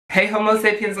Hey Homo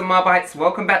sapiens and Marbites,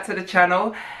 welcome back to the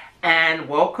channel and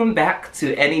welcome back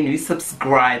to any new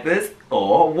subscribers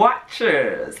or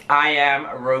watchers. I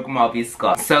am Rogue Marby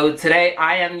Scott. So today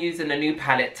I am using a new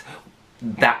palette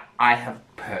that I have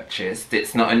purchased.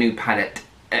 It's not a new palette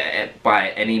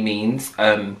by any means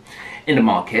in the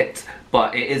market,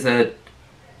 but it is a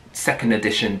second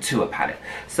edition to a palette.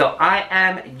 So I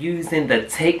am using the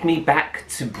Take Me Back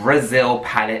to Brazil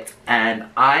palette, and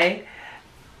I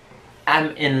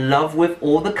am in love with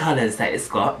all the colors that it's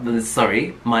got.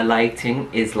 Sorry, my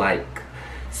lighting is like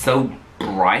so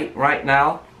bright right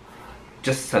now,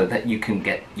 just so that you can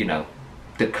get, you know,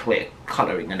 the clear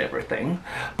coloring and everything.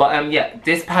 But yeah,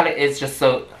 this palette is just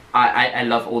so I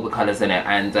love all the colors in it,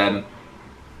 and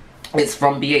it's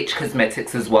from BH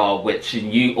Cosmetics as well, which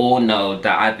you all know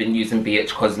that I've been using BH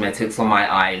Cosmetics on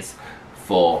my eyes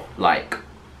for like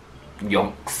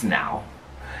yonks now.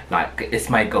 Like, it's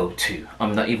my go-to.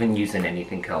 I'm not even using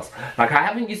anything else. Like, I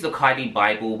haven't used the Kylie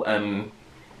Bible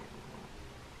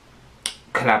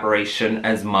collaboration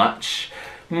as much.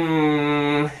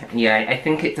 Yeah, I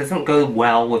think it doesn't go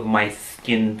well with my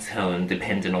skin tone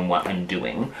depending on what I'm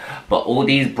doing. But all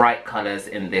these bright colors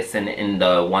in this and in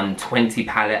the 120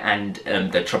 palette and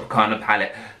the Tropicana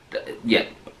palette, yeah,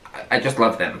 I just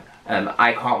love them.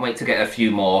 I can't wait to get a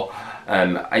few more.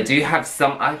 I do have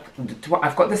some.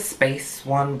 I've got the space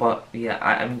one, but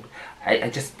yeah, I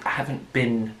just haven't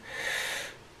been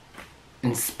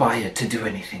inspired to do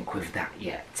anything with that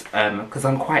yet, because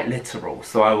I'm quite literal,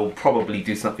 so I will probably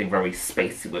do something very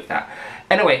spacey with that.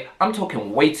 Anyway, I'm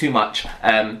talking way too much,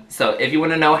 so if you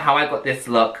want to know how I got this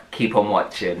look, keep on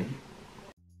watching.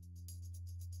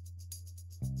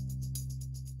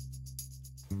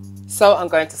 So I'm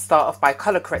going to start off by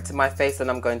colour correcting my face,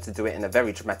 and I'm going to do it in a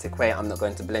very dramatic way. I'm not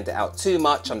going to blend it out too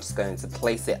much. I'm just going to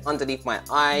place it underneath my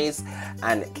eyes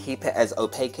and keep it as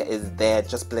opaque as there,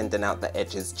 just blending out the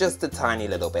edges just a tiny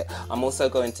little bit. I'm also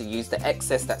going to use the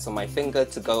excess that's on my finger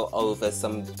to go over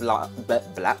some black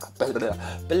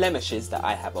blemishes that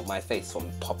I have on my face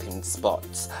from popping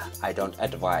spots. I don't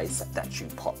advise that you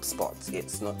pop spots.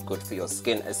 It's not good for your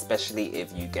skin, especially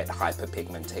if you get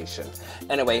hyperpigmentation.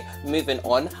 Anyway, moving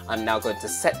on, I'm now going to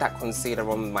set that concealer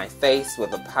on my face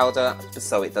with a powder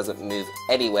so it doesn't move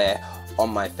anywhere on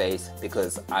my face,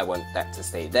 because I want that to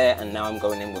stay there. And now I'm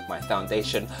going in with my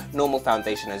foundation, normal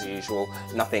foundation as usual,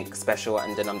 nothing special,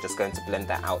 and then I'm just going to blend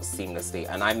that out seamlessly.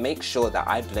 And I make sure that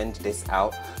I blend this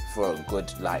out for a good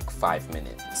like 5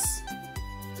 minutes.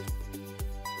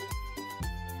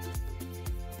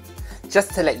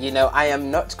 Just to let you know, I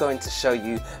am not going to show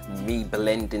you me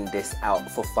blending this out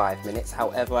for 5 minutes.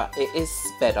 However, it is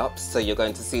sped up, so you're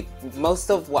going to see most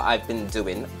of what I've been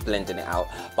doing, blending it out.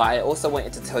 But I also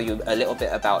wanted to tell you a little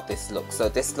bit about this look. So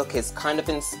this look is kind of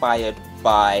inspired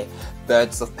by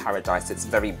Birds of Paradise. It's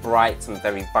very bright and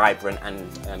very vibrant,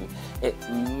 and it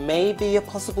may be a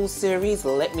possible series.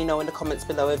 Let me know in the comments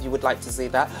below if you would like to see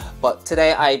that. But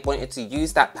today I wanted to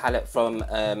use that palette from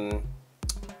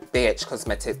BH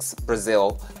Cosmetics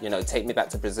Brazil, you know, Take Me Back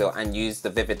to Brazil, and use the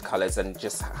vivid colors and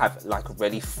just have like a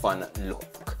really fun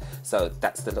look. So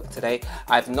that's the look today.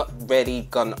 I've not really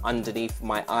gone underneath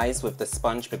my eyes with the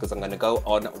sponge because I'm going to go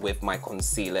on with my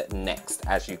concealer next,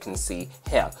 as you can see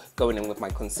here. Going in with my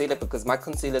concealer because my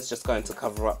concealer is just going to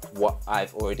cover up what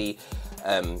I've already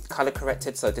color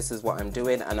corrected. So this is what I'm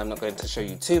doing, and I'm not going to show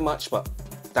you too much, but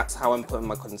that's how I'm putting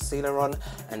my concealer on,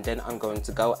 and then I'm going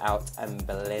to go out and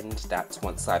blend that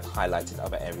once I've highlighted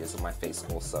other areas of my face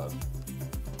also.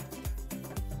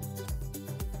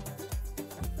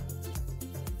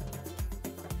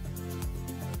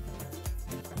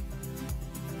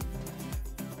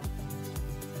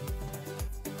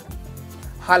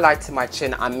 Highlighting my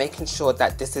chin, I'm making sure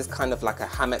that this is kind of like a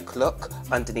hammock look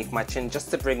underneath my chin, just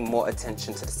to bring more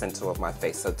attention to the center of my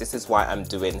face. So this is why I'm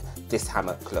doing this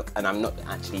hammock look, and I'm not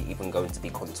actually even going to be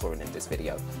contouring in this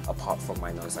video, apart from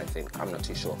my nose, I think. I'm not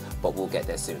too sure, but we'll get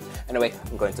there soon. Anyway,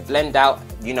 I'm going to blend out.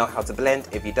 You know how to blend.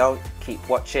 If you don't, keep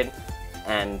watching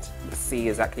and see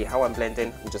exactly how I'm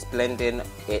blending. I'm just blending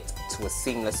it to a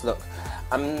seamless look.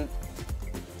 I'm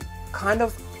kind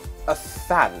of a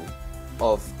fan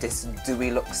of this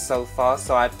dewy look so far,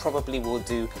 so I probably will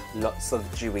do lots of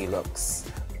dewy looks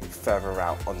further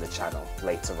out on the channel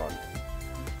later on.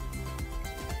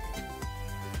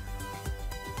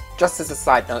 Just as a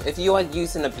side note, if you are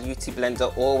using a beauty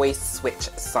blender, always switch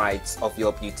sides of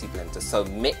your beauty blender. So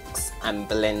mix and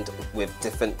blend with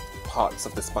different parts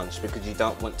of the sponge, because you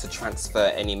don't want to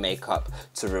transfer any makeup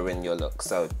to ruin your look.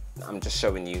 So I'm just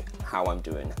showing you how I'm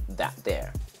doing that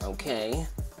there, okay?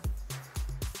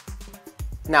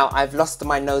 Now I've lost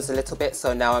my nose a little bit,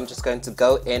 so now I'm just going to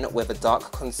go in with a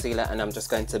dark concealer and I'm just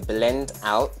going to blend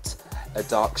out a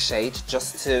dark shade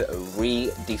just to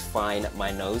redefine my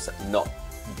nose, not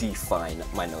define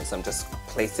my nose. I'm just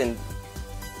placing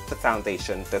the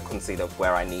foundation, the concealer,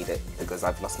 where I need it because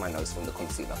I've lost my nose from the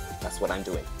concealer. That's what I'm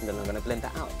doing. And then I'm going to blend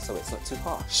that out so it's not too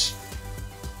harsh.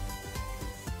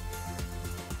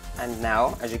 And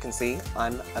now, as you can see,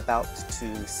 I'm about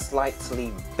to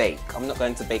slightly bake. I'm not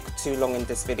going to bake too long in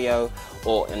this video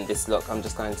or in this look. I'm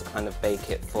just going to kind of bake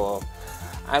it for,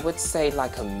 I would say,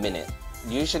 like a minute.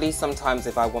 Usually, sometimes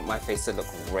if I want my face to look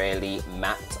really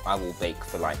matte, I will bake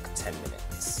for like 10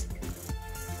 minutes.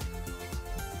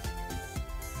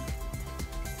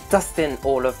 Dusting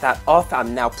all of that off,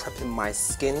 I'm now prepping my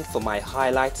skin for my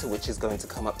highlighter, which is going to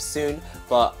come up soon.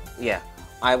 But yeah,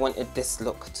 I wanted this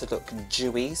look to look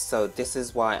dewy, so this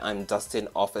is why I'm dusting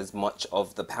off as much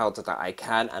of the powder that I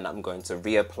can, and I'm going to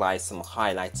reapply some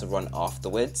highlighter on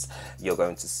afterwards. You're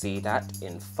going to see that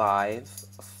in 5,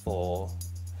 4,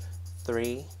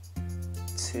 3,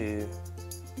 2,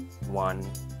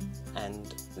 1,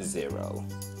 and 0.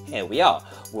 Here we are.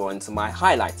 We're on to my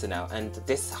highlighter now, and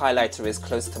this highlighter is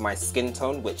close to my skin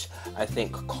tone, which I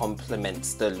think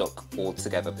complements the look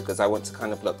altogether because I want to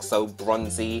kind of look so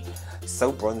bronzy.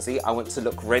 I want to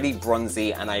look really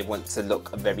bronzy and I want to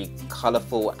look very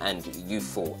colourful and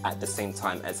youthful at the same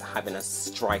time as having a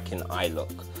striking eye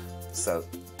look. So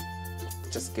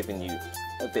just giving you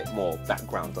a bit more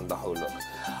background on the whole look.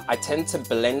 I tend to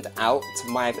blend out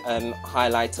my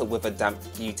highlighter with a damp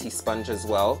beauty sponge as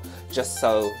well, just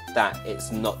so that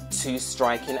it's not too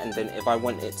striking, and then if I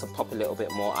want it to pop a little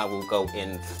bit more, I will go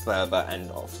in further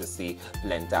and obviously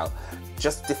blend out.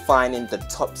 Just defining the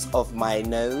tops of my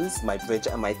nose, my bridge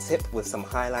and my tip with some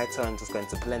highlighter. I'm just going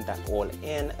to blend that all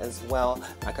in as well,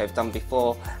 like I've done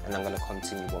before, and I'm going to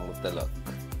continue on with the look.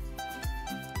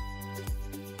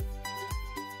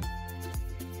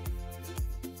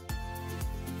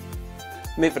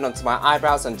 Moving on to my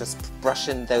eyebrows, I'm just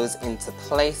brushing those into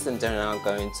place, and then I'm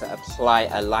going to apply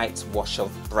a light wash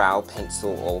of brow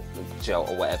pencil or gel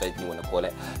or whatever you want to call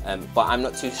it. But I'm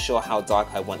not too sure how dark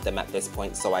I want them at this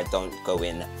point, so I don't go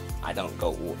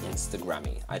all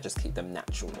Instagrammy. I just keep them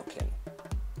natural looking.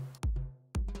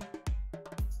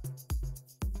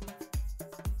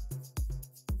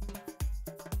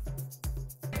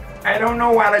 I don't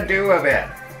know what to do with it.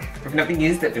 I've never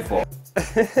used it before.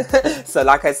 So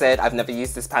like I said, I've never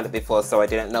used this palette before, so I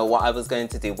didn't know what I was going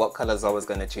to do, what colours I was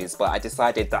going to choose, but I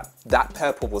decided that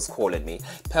purple was calling me.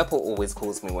 Purple always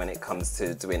calls me when it comes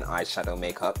to doing eyeshadow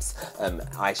makeups,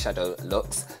 eyeshadow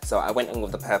looks. So I went in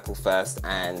with the purple first,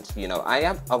 and you know,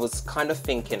 I was kind of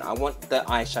thinking I want the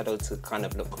eyeshadow to kind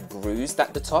of look bruised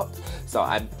at the top, so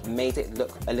I made it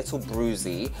look a little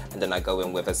bruisey, and then I go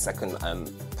in with a second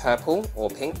purple or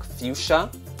pink fuchsia,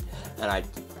 and I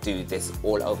do this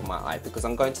all over my eye because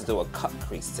I'm going to do a cut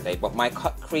crease today. But my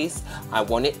cut crease, I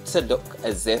want it to look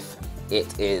as if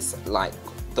it is like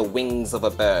the wings of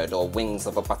a bird or wings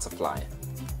of a butterfly.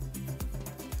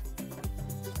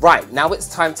 Right, now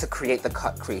it's time to create the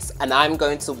cut crease, and I'm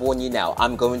going to warn you now,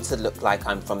 I'm going to look like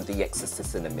I'm from The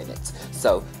Exorcist in a minute.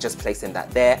 So just placing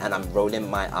that there, and I'm rolling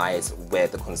my eyes where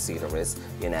the concealer is,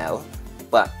 you know,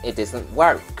 but it doesn't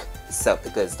work. So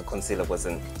because the concealer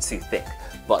wasn't too thick.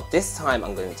 But this time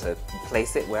I'm going to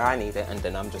place it where I need it, and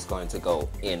then I'm just going to go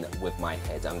in with my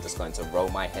head. I'm just going to roll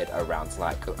my head around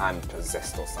like I'm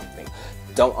possessed or something.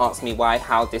 Don't ask me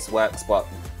how this works, but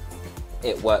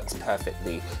it works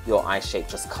perfectly. Your eye shape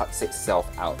just cuts itself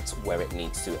out where it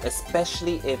needs to,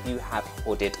 especially if you have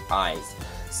hooded eyes.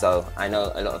 So I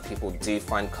know a lot of people do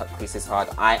find cut creases hard.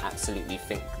 I absolutely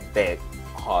think they're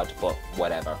hard, but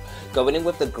whatever. Going in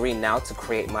with the green now to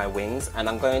create my wings, and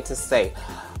I'm going to say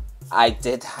I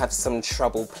did have some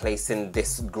trouble placing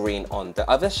this green on. The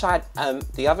other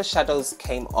shadows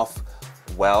came off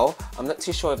well. I'm not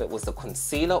too sure if it was the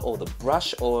concealer or the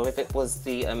brush or if it was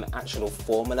the actual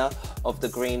formula of the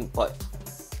green, but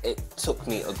it took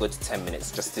me a good 10 minutes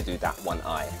just to do that one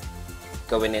eye.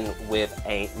 Going in with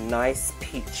a nice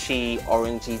peachy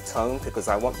orangey tone because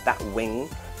I want that wing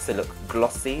to look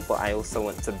glossy, but I also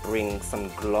want to bring some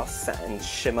gloss and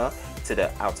shimmer to the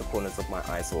outer corners of my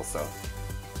eyes also.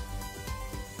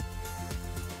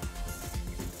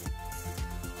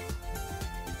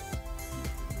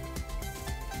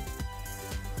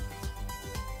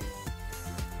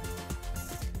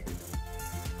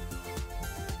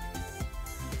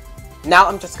 Now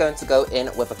I'm just going to go in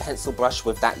with a pencil brush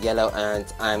with that yellow,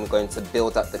 and I'm going to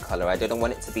build up the colour. I didn't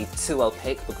want it to be too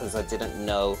opaque because I didn't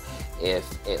know if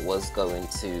it was going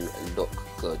to look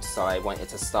good. So I wanted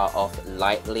to start off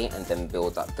lightly and then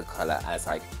build up the colour as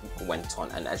I went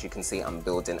on. And as you can see, I'm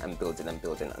building and building and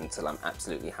building until I'm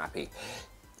absolutely happy.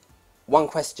 One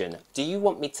question, do you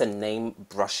want me to name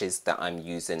brushes that I'm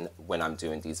using when I'm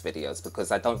doing these videos?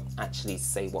 Because I don't actually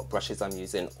say what brushes I'm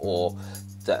using or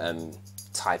the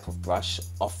type of brush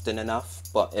often enough,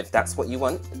 but if that's what you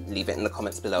want, leave it in the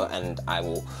comments below and I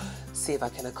will see if I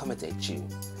can accommodate you.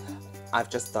 I've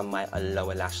just done my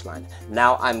lower lash line.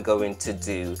 Now I'm going to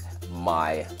do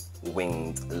my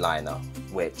winged liner,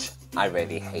 which I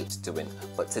really hate doing,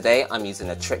 but today I'm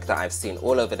using a trick that I've seen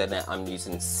all over the net. I'm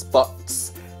using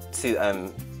spots to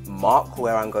mark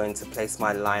where I'm going to place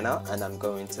my liner, and I'm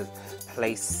going to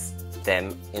place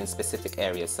them in specific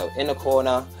areas. So inner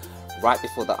corner, right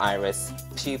before the iris,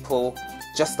 pupil,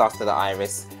 just after the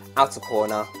iris, outer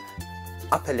corner,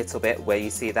 up a little bit where you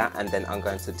see that, and then I'm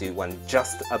going to do one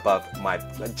just above my,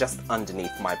 just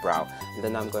underneath my brow. And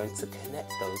then I'm going to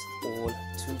connect those all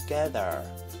together,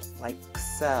 like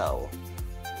so.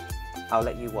 I'll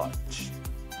let you watch.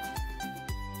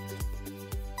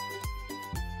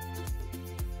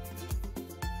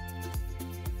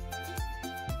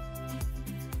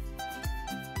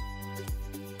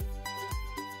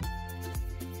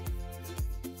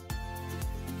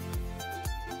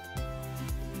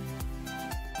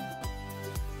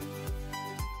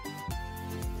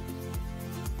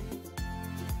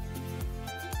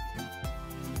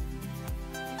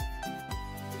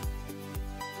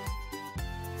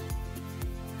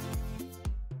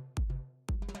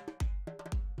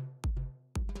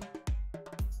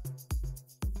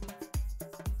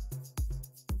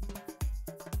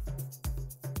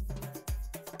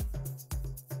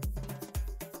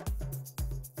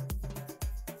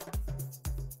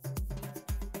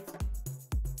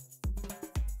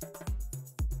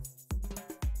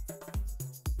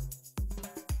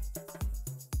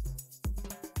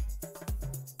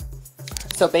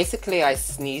 So basically I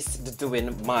sneezed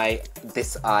doing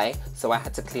this eye, so I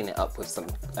had to clean it up with some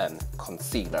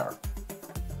concealer.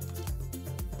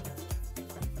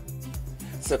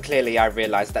 So clearly I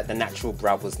realised that the natural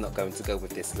brow was not going to go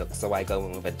with this look, so I go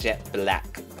in with a jet black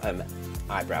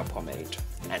eyebrow pomade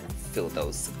and fill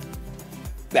those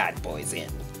bad boys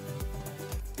in.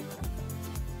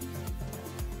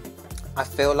 I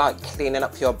feel like cleaning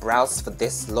up your brows for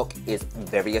this look is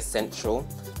very essential.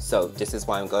 So this is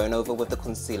why I'm going over with the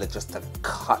concealer, just to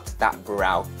cut that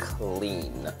brow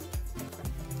clean.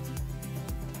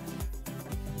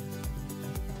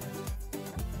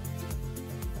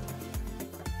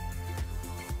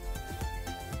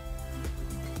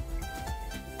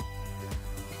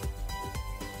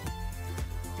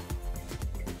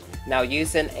 Now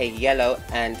using a yellow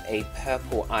and a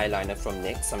purple eyeliner from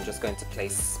NYX, I'm just going to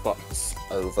place spots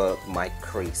over my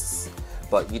crease.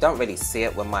 But you don't really see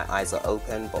it when my eyes are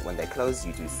open, but when they're closed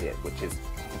you do see it, which is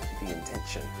the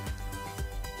intention.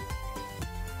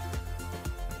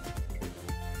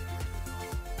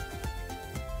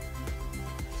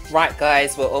 Right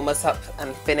guys, we're almost up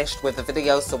and finished with the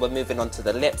video, so we're moving on to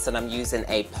the lips, and I'm using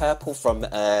a purple from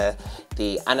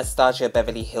the Anastasia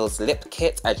Beverly Hills lip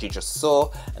kit, as you just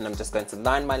saw, and I'm just going to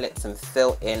line my lips and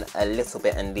fill in a little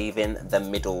bit and leaving the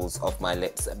middles of my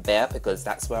lips bare, because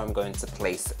that's where I'm going to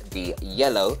place the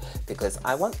yellow, because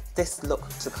I want this look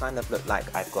to kind of look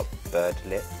like I've got bird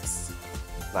lips,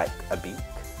 like a beak,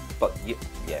 but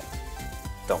yeah,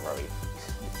 don't worry,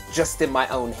 just in my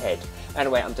own head.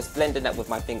 Anyway, I'm just blending that with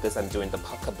my fingers and doing the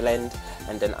pucker blend,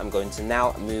 and then I'm going to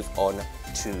now move on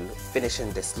to finishing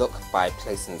this look by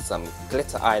placing some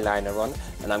glitter eyeliner on,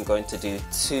 and I'm going to do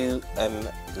two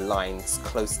lines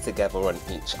close together on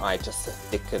each eye just to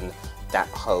thicken that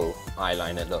whole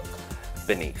eyeliner look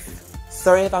beneath.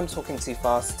 Sorry if I'm talking too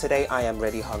fast, today I am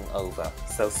really hungover,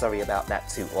 so sorry about that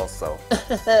too also.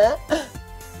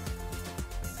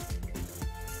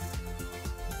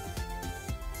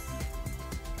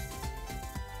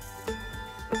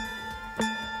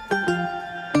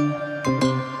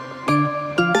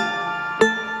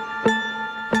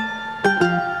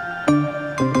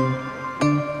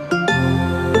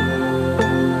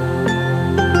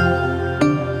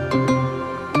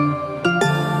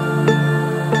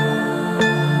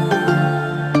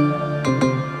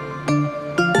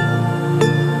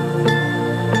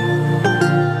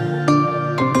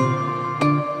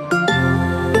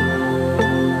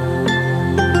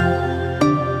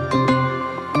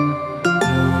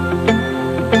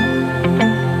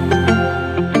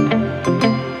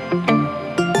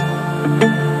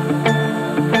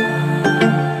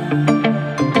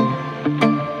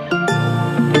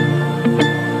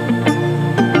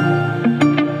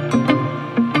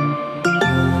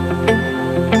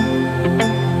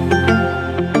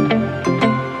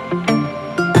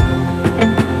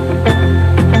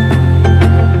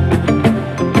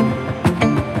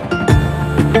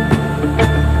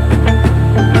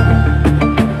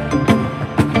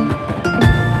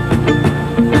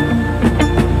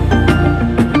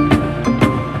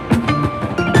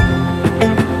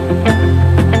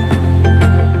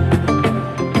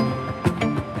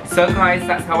 So guys,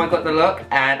 that's how I got the look,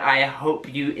 and I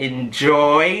hope you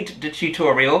enjoyed the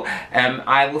tutorial.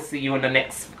 I will see you in the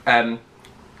next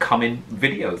coming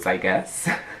videos, I guess.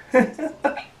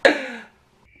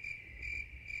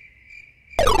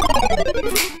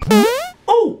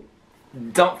 Oh!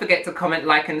 Don't forget to comment,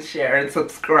 like, and share, and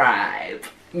subscribe.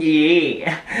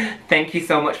 Yeah. Thank you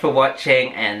so much for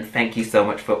watching, and thank you so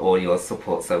much for all your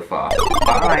support so far.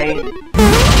 Bye.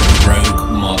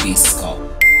 Rogue Mobby